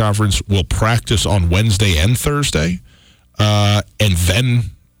press conference, will practice on Wednesday and Thursday, and then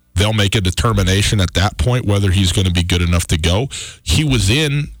they'll make a determination at that point whether he's going to be good enough to go. He was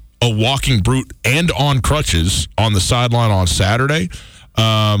in a walking brute and on crutches on the sideline on Saturday.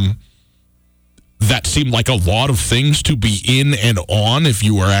 That seemed like a lot of things to be in and on if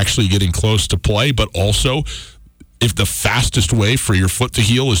you were actually getting close to play, but also, if the fastest way for your foot to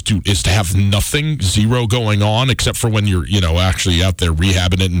heal is to have zero going on, except for when you're, actually out there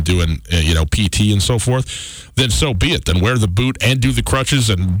rehabbing it and doing, PT and so forth, then so be it. Then wear the boot and do the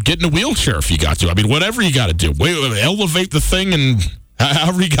crutches and get in a wheelchair if you got to. I mean, whatever you got to do. Elevate the thing, and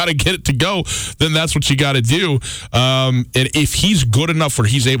however you got to get it to go, then that's what you got to do. And if he's good enough where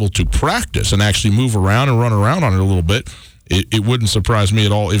he's able to practice and actually move around and run around on it a little bit, it wouldn't surprise me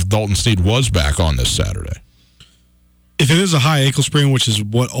at all if Dalton Snead was back on this Saturday. If it is a high ankle sprain, which is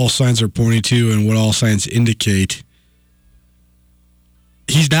what all signs are pointing to and what all signs indicate,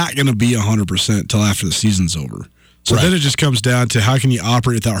 he's not going to be 100% until after the season's over. So Then it just comes down to how can you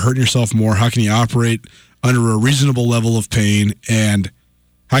operate without hurting yourself more? How can you operate under a reasonable level of pain? And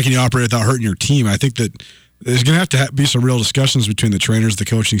how can you operate without hurting your team? I think that there's going to have to be some real discussions between the trainers, the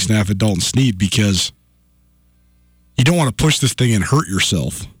coaching staff at Dalton Snead, because you don't want to push this thing and hurt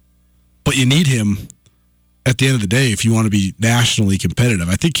yourself, but you need him at the end of the day if you want to be nationally competitive.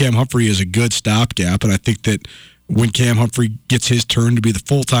 I think Cam Humphrey is a good stopgap, and I think that when Cam Humphrey gets his turn to be the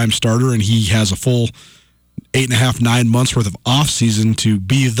full-time starter and he has a full 8.5, 9 months worth of off-season to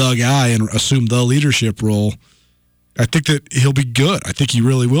be the guy and assume the leadership role, I think that he'll be good. I think he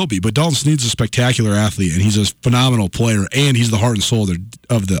really will be. But Dalton Snead's a spectacular athlete, and he's a phenomenal player, and he's the heart and soul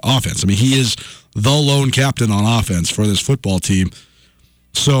of the offense. I mean, he is the lone captain on offense for this football team.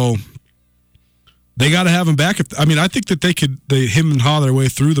 So they got to have him back. I think that him and haul their way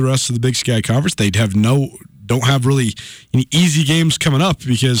through the rest of the Big Sky Conference. They'd have don't have really any easy games coming up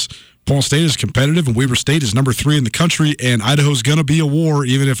because Paul State is competitive and Weber State is number 3 in the country, and Idaho's going to be a war,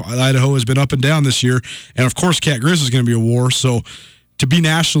 even if Idaho has been up and down this year. And, of course, Cat Grizz is going to be a war. So to be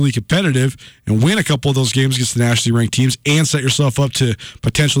nationally competitive and win a couple of those games against the nationally ranked teams and set yourself up to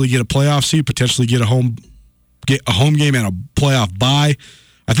potentially get a playoff seed, potentially get a home game and a playoff bye,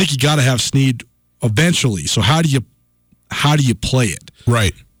 I think you got to have Snead eventually. So how do you play it?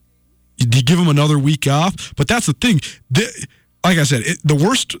 Right. Do you give them another week off? But that's the thing. Like I said, the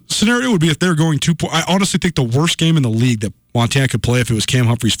worst scenario would be if they're going to I honestly think the worst game in the league that Montana could play if it was Cam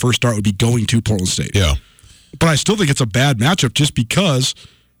Humphrey's first start would be going to Portland State. Yeah. But I still think it's a bad matchup just because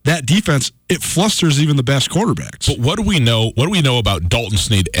that defense, it flusters even the best quarterbacks. But what do we know? What do we know about Dalton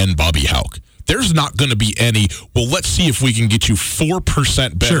Snead and Bobby Hauck? There's not going to be any, well, let's see if we can get you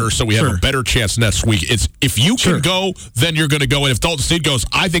 4% better so we have a better chance next week. It's if you can go, then you're going to go. And if Dalton Snead goes,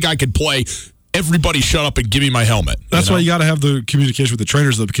 I think I can play, everybody shut up and give me my helmet. That's why you got to have the communication with the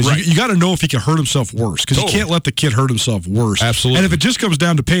trainers, though, because you got to know if he can hurt himself worse, because you can't let the kid hurt himself worse. Absolutely. And if it just comes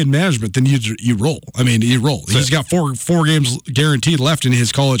down to pain management, then you roll. I mean, you roll. He's got four games guaranteed left in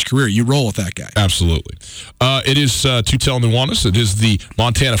his college career. You roll with that guy. Absolutely. It is Tutel Nuanez. It is the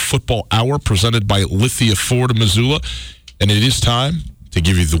Montana Football Hour presented by Lithia Ford of Missoula, and it is time to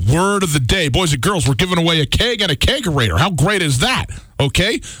give you the word of the day. Boys and girls, we're giving away a keg and a kegerator. How great is that?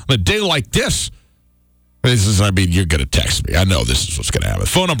 Okay? On a day like this, you're going to text me. I know this is what's going to happen.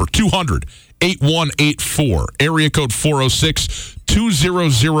 Phone number 200-8184. Area code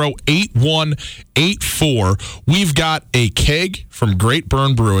 406-200-8184. We've got a keg from Great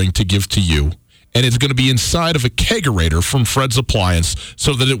Burn Brewing to give to you. And it's going to be inside of a kegerator from Fred's Appliance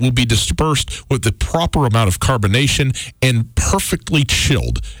so that it will be dispersed with the proper amount of carbonation and perfectly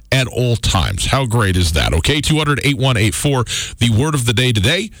chilled at all times. How great is that? Okay, 200-8184. The word of the day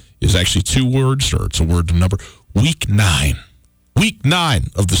today is actually 2 words, or it's a word number. Week 9. Week 9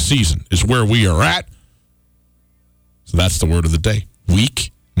 of the season is where we are at. So that's the word of the day.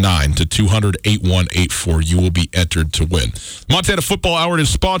 Week 9 to 200-8184. You will be entered to win. Montana Football Hour is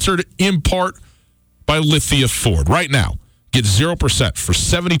sponsored in part by Lithia Ford. Right now, get 0% for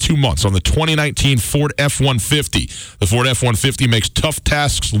 72 months on the 2019 Ford F-150. The Ford F-150 makes tough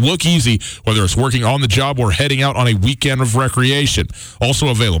tasks look easy, whether it's working on the job or heading out on a weekend of recreation. Also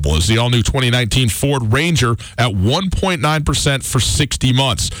available is the all-new 2019 Ford Ranger at 1.9% for 60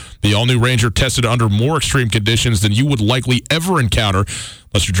 months. The all-new Ranger tested under more extreme conditions than you would likely ever encounter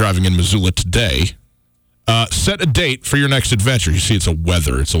unless you're driving in Missoula today. Set a date for your next adventure. You see, it's a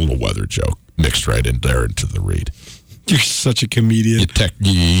little weather joke mixed right in there into the read. You're such a comedian. You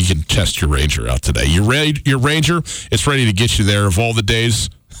can test your Ranger out today. Your Ranger, it's ready to get you there. Of all the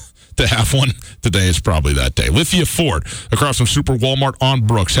days to have one, today is probably that day. Lithia Ford, across from Super Walmart on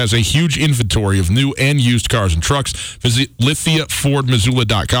Brooks, has a huge inventory of new and used cars and trucks. Visit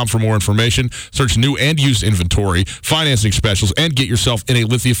LithiaFordMissoula.com for more information. Search new and used inventory, financing specials, and get yourself in a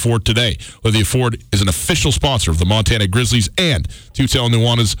Lithia Ford today. Lithia Ford is an official sponsor of the Montana Grizzlies and Tutel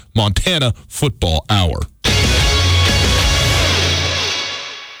Nuanez Montana Football Hour.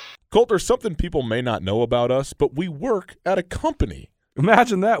 Colt, there's something people may not know about us, but we work at a company.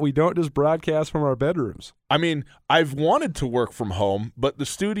 Imagine that. We don't just broadcast from our bedrooms. I mean, I've wanted to work from home, but the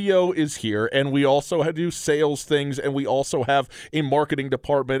studio is here, and we also do sales things, and we also have a marketing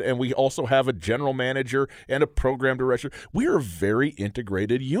department, and we also have a general manager and a program director. We are a very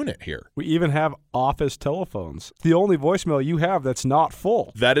integrated unit here. We even have office telephones. The only voicemail you have that's not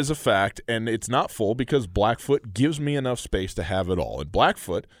full. That is a fact, and it's not full because Blackfoot gives me enough space to have it all. And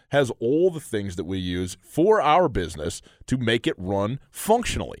Blackfoot has all the things that we use for our business to make it run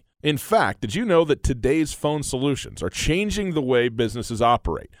functionally. In fact, did you know that today's phone solutions are changing the way businesses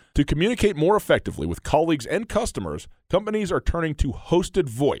operate? To communicate more effectively with colleagues and customers, companies are turning to hosted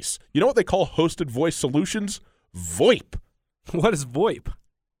voice. You know what they call hosted voice solutions? VoIP. What is VoIP?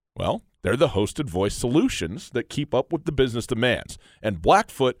 Well, they're the hosted voice solutions that keep up with the business demands. And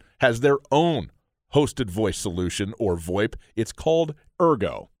Blackfoot has their own hosted voice solution, or VoIP. It's called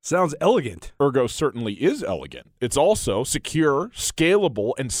Ergo. Sounds elegant. Ergo certainly is elegant. It's also secure,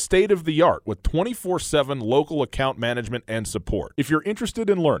 scalable, and state-of-the-art with 24/7 local account management and support. If you're interested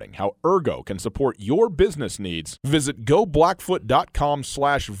in learning how Ergo can support your business needs, visit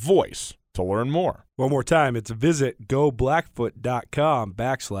goblackfoot.com/voice to learn more. One more time, it's visit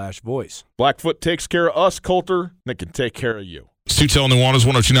goblackfoot.com/voice. Blackfoot takes care of us, Coulter, and it can take care of you. It's Tutel Nuanez,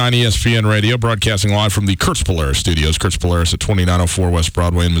 102.9 ESPN Radio, broadcasting live from the Kurtz Polaris studios. Kurtz Polaris at 2904 West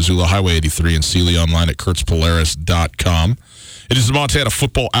Broadway in Missoula, Highway 83 in Sealy, online at kurtzpolaris.com. It is the Montana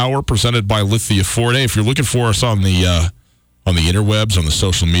Football Hour presented by Lithia Ford. If you're looking for us on the interwebs, on the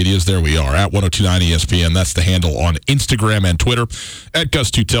social medias, there we are, at 102.9 ESPN. That's the handle on Instagram and Twitter, at Gus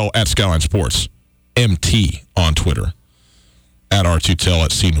Tutel, at Skyline Sports, MT on Twitter, at R2Tel,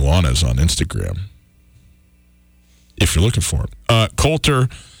 at C Nuanez on Instagram, if you're looking for it. Coulter,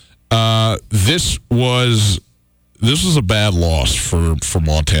 this was a bad loss for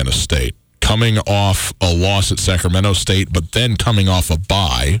Montana State, coming off a loss at Sacramento State, but then coming off a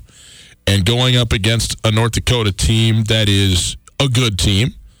bye and going up against a North Dakota team that is a good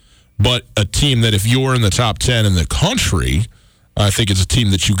team, but a team that if you're in the top 10 in the country, I think it's a team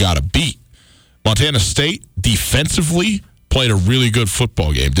that you got to beat. Montana State defensively played a really good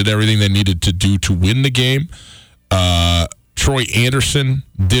football game, did everything they needed to do to win the game. Troy Anderson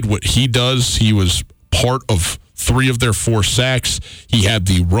did what he does. He was part of 3 of their 4 sacks. He had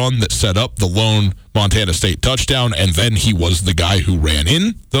the run that set up the lone Montana State touchdown, and then he was the guy who ran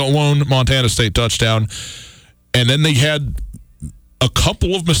in the lone Montana State touchdown. And then they had a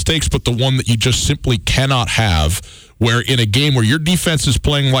couple of mistakes, but the one that you just simply cannot have, where in a game where your defense is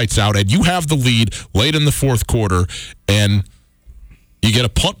playing lights out and you have the lead late in the fourth quarter and you get a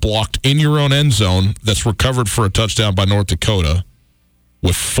punt blocked in your own end zone that's recovered for a touchdown by North Dakota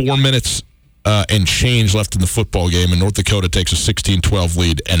with 4 minutes and change left in the football game, and North Dakota takes a 16-12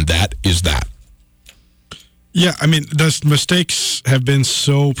 lead, and that is that. Yeah, I mean, those mistakes have been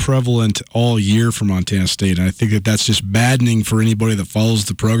so prevalent all year for Montana State, and I think that that's just maddening for anybody that follows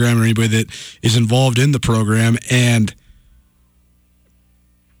the program or anybody that is involved in the program. And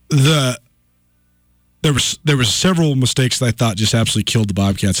there was several mistakes that I thought just absolutely killed the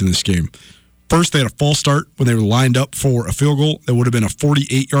Bobcats in this game. First, they had a false start when they were lined up for a field goal. That would have been a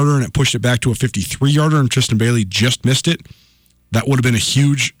 48-yarder, and it pushed it back to a 53-yarder, and Tristan Bailey just missed it. That would have been a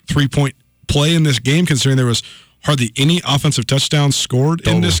huge three-point play in this game, considering there was hardly any offensive touchdowns scored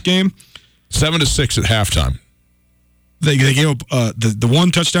in this game. 7-6 at halftime. They gave up the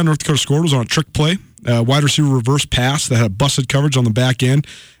one touchdown North Dakota scored was on a trick play, wide receiver reverse pass that had busted coverage on the back end,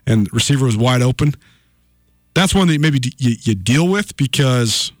 and the receiver was wide open. That's one that maybe you deal with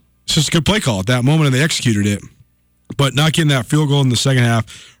because it's just a good play call at that moment, and they executed it. But not getting that field goal in the second half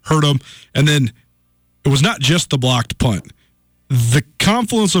hurt them. And then it was not just the blocked punt. The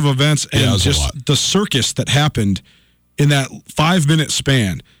confluence of events and just the circus that happened in that 5-minute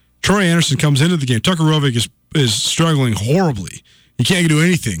span. Troy Anderson comes into the game. Tucker Rovig is struggling horribly. He can't do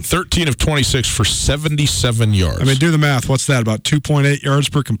anything. 13 of 26 for 77 yards. I mean, do the math. What's that, about 2.8 yards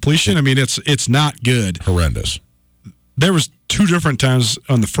per completion? I mean, it's not good. Horrendous. There was 2 different times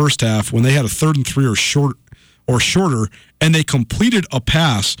on the first half when they had a 3rd and 3 or shorter, and they completed a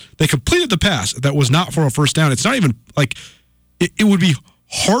pass. They completed the pass that was not for a first down. It's not even like it would be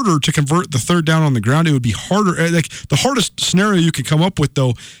harder to convert the third down on the ground. It would be harder. Like the hardest scenario you could come up with,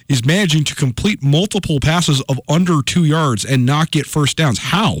 though, is managing to complete multiple passes of under 2 yards and not get first downs.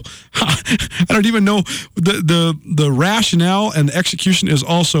 How? I don't even know. The rationale and the execution is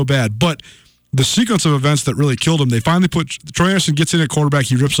also bad. But the sequence of events that really killed him, they finally put Troy Anderson gets in at quarterback.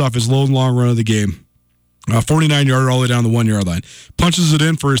 He rips off his low and long run of the game. 49-yarder all the way down the 1-yard line. Punches it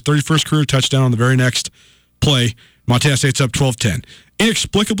in for his 31st career touchdown on the very next play. Montana State's up 12-10.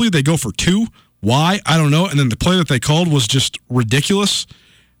 Inexplicably, they go for 2. Why? I don't know. And then the play that they called was just ridiculous.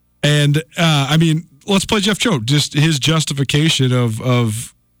 And, I mean, let's play Jeff Choate, just his justification of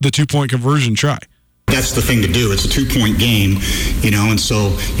the 2-point conversion try. That's the thing to do. It's a 2-point game, and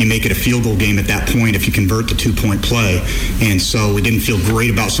so you make it a field goal game at that point if you convert the 2-point play. And so we didn't feel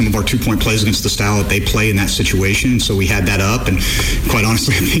great about some of our 2-point plays against the style that they play in that situation. So we had that up, and quite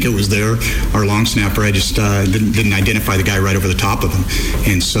honestly, I think it was there. Our long snapper, I just didn't identify the guy right over the top of him.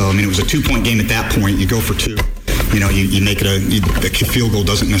 And so, I mean, it was a 2-point game at that point. You go for 2. You make it the field goal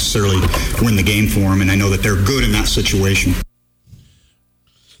doesn't necessarily win the game for them, and I know that they're good in that situation.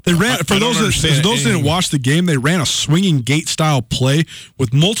 They ran, for those that didn't watch the game, they ran a swinging gate style play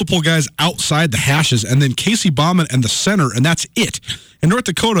with multiple guys outside the hashes, and then Casey Bauman and the center, and that's it. In North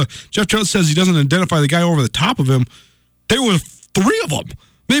Dakota, Jeff Choate says he doesn't identify the guy over the top of him. There were 3 of them,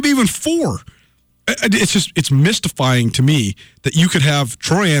 maybe even 4. it's mystifying to me that you could have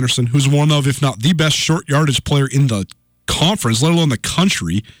Troy Anderson, who's one of, if not the best short yardage player in the conference, let alone the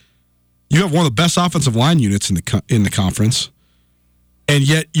country. You have one of the best offensive line units in the conference, and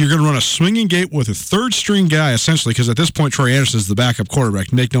yet you're going to run a swinging gate with a third-string guy, essentially, because at this point, Troy Anderson is the backup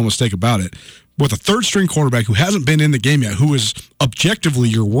quarterback. Make no mistake about it. With a third-string quarterback who hasn't been in the game yet, who is objectively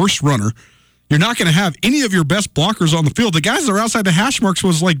your worst runner, you're not going to have any of your best blockers on the field. The guys that are outside the hash marks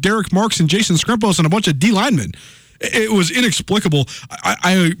was like Derek Marks and Jason Skrimpos and a bunch of D linemen. It was inexplicable.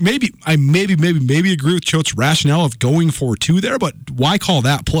 I maybe agree with Choate's rationale of going for 2 there, but why call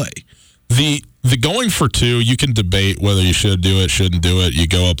that play? The going for 2, you can debate whether you should do it, shouldn't do it. You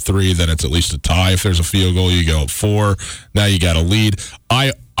go up 3, then it's at least a tie. If there's a field goal, you go up 4. Now you got a lead.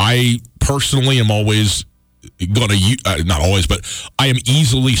 I personally am always going to, not always, but I am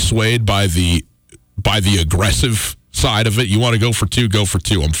easily swayed by the aggressive side of it. You want to go for 2, go for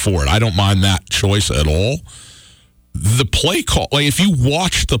 2. I'm for it. I don't mind that choice at all. The play call, like if you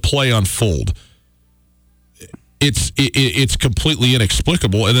watch the play unfold, it's completely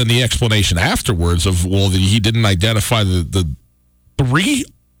inexplicable. And then the explanation afterwards of, well, he didn't identify the 3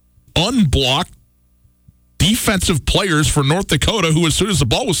 unblocked defensive players for North Dakota who, as soon as the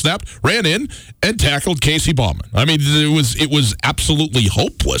ball was snapped, ran in and tackled Casey Bauman. I mean, it was absolutely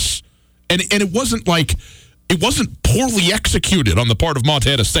hopeless. And it wasn't like, it wasn't poorly executed on the part of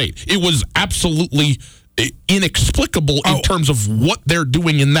Montana State. It was absolutely inexplicable in terms of what they're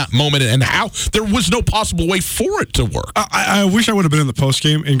doing in that moment and how there was no possible way for it to work. I wish I would have been in the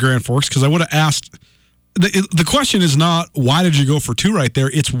postgame in Grand Forks, because I would have asked. The question is not why did you go for 2 right there.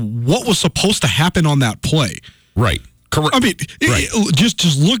 It's what was supposed to happen on that play. Right. Correct. I mean, right.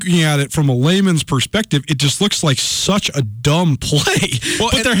 Just looking at it from a layman's perspective, it just looks like such a dumb play. Well,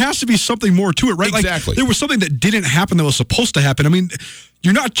 but there has to be something more to it, right? Exactly. Like, there was something that didn't happen that was supposed to happen. I mean,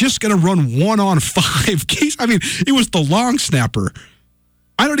 you're not just going to run 1-on-5 case. I mean, it was the long snapper.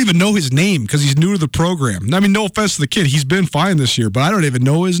 I don't even know his name because he's new to the program. I mean, no offense to the kid. He's been fine this year, but I don't even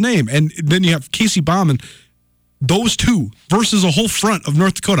know his name. And then you have Casey Bauman. Those 2 versus a whole front of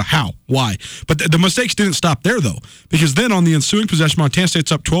North Dakota. How? Why? But the mistakes didn't stop there, though, because then on the ensuing possession, Montana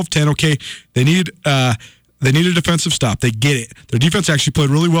State's up 12-10. Okay, they need a defensive stop. They get it. Their defense actually played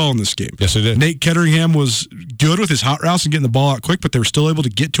really well in this game. Yes, they did. Nate Ketteringham was good with his hot routes and getting the ball out quick, but they were still able to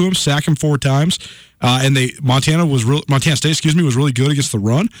get to him, sack him 4 times. And Montana State was really good against the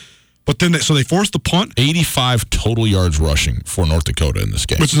run. But then, so they forced the punt. 85 total yards rushing for North Dakota in this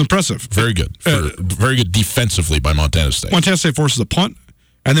game, which is impressive. Very good. Very good defensively by Montana State. Montana State forces a punt,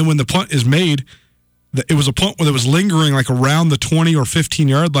 and then when the punt is made, it was a punt where it was lingering like around the 20 or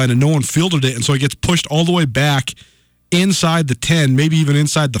 15-yard line, and no one fielded it, and so it gets pushed all the way back inside the 10, maybe even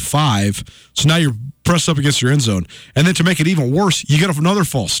inside the 5. So now you're pressed up against your end zone. And then to make it even worse, you get another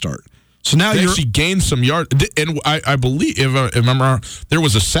false start. So now they actually gained some yards, and I believe, if I remember, there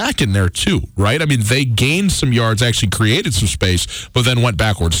was a sack in there too, right? I mean, they gained some yards, actually created some space, but then went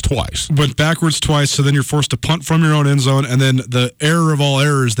backwards twice. So then you're forced to punt from your own end zone, and then the error of all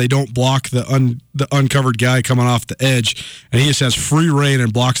errors, they don't block the uncovered guy coming off the edge, and he just has free reign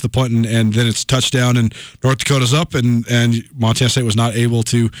and blocks the punt, and then it's touchdown, and North Dakota's up, and Montana State was not able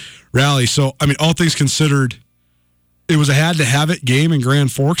to rally. So, I mean, all things considered, it was a had-to-have-it game in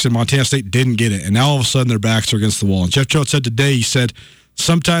Grand Forks, and Montana State didn't get it. And now all of a sudden their backs are against the wall. And Jeff Choate said today, he said,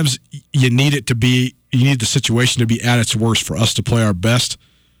 sometimes you need the situation to be at its worst for us to play our best.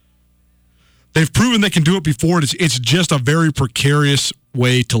 They've proven they can do it before. It's just a very precarious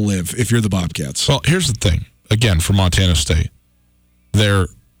way to live if you're the Bobcats. Well, here's the thing. Again, for Montana State, they're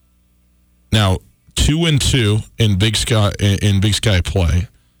now 2-2 in Big Sky play.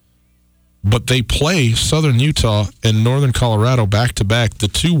 But they play Southern Utah and Northern Colorado back-to-back, the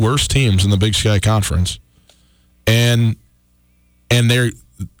 2 worst teams in the Big Sky Conference. And they're,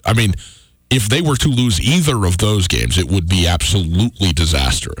 I mean, if they were to lose either of those games, it would be absolutely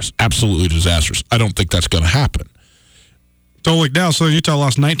disastrous. Absolutely disastrous. I don't think that's going to happen. So, like now, Southern Utah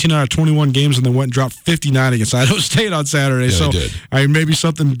lost 19 out of 21 games and then went and dropped 59 against Idaho State on Saturday. Yeah, so, they did. I mean, maybe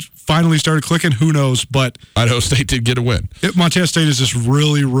something finally started clicking. Who knows? But Idaho State did get a win. Montana State is just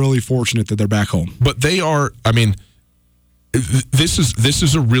really, really fortunate that they're back home. But they are, I mean, this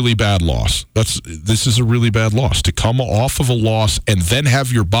is a really bad loss. This is a really bad loss. To come off of a loss and then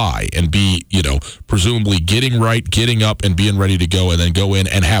have your bye and be, presumably getting right, getting up, and being ready to go, and then go in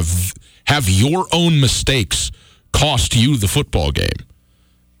and have your own mistakes cost you the football game.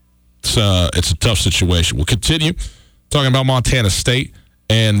 It's a tough situation. We'll continue talking about Montana State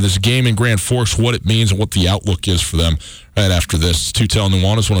and this game in Grand Forks, what it means and what the outlook is for them right after this. It's Tutel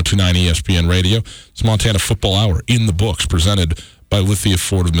Nuanez, 102.9 ESPN Radio. It's Montana Football Hour in the books, presented by Lithia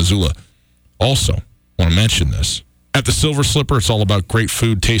Ford of Missoula. Also, want to mention this. At the Silver Slipper, it's all about great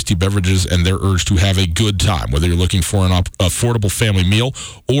food, tasty beverages, and their urge to have a good time. Whether you're looking for an affordable family meal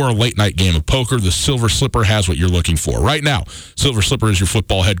or a late-night game of poker, the Silver Slipper has what you're looking for. Right now, Silver Slipper is your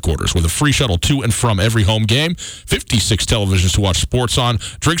football headquarters with a free shuttle to and from every home game, 56 televisions to watch sports on,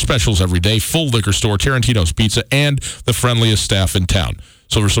 drink specials every day, full liquor store, Tarantino's Pizza, and the friendliest staff in town.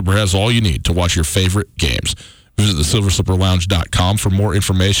 Silver Slipper has all you need to watch your favorite games. Visit thesilverslipperlounge.com for more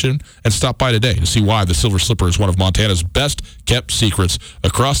information and stop by today to see why the Silver Slipper is one of Montana's best-kept secrets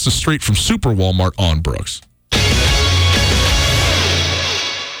across the street from Super Walmart on Brooks.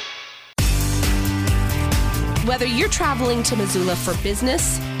 Whether you're traveling to Missoula for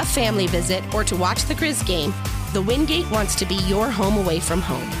business, a family visit, or to watch the Grizz game, the Wingate wants to be your home away from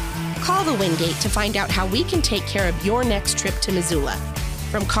home. Call the Wingate to find out how we can take care of your next trip to Missoula.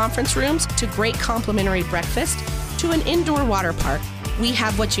 From conference rooms to great complimentary breakfast to an indoor water park, we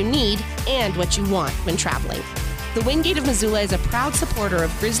have what you need and what you want when traveling. The Wingate of Missoula is a proud supporter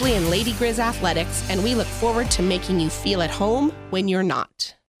of Grizzly and Lady Grizz athletics, and we look forward to making you feel at home when you're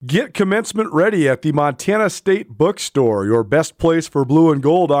not. Get commencement ready at the Montana State Bookstore, your best place for blue and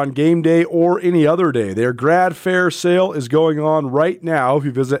gold on game day or any other day. Their grad fair sale is going on right now if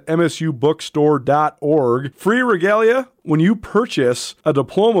you visit msubookstore.org. Free regalia when you purchase a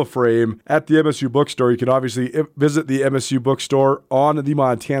diploma frame at the MSU Bookstore. You can obviously visit the MSU Bookstore on the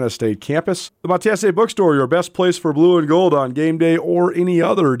Montana State campus. The Montana State Bookstore, your best place for blue and gold on game day or any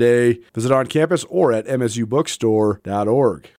other day. Visit on campus or at msubookstore.org.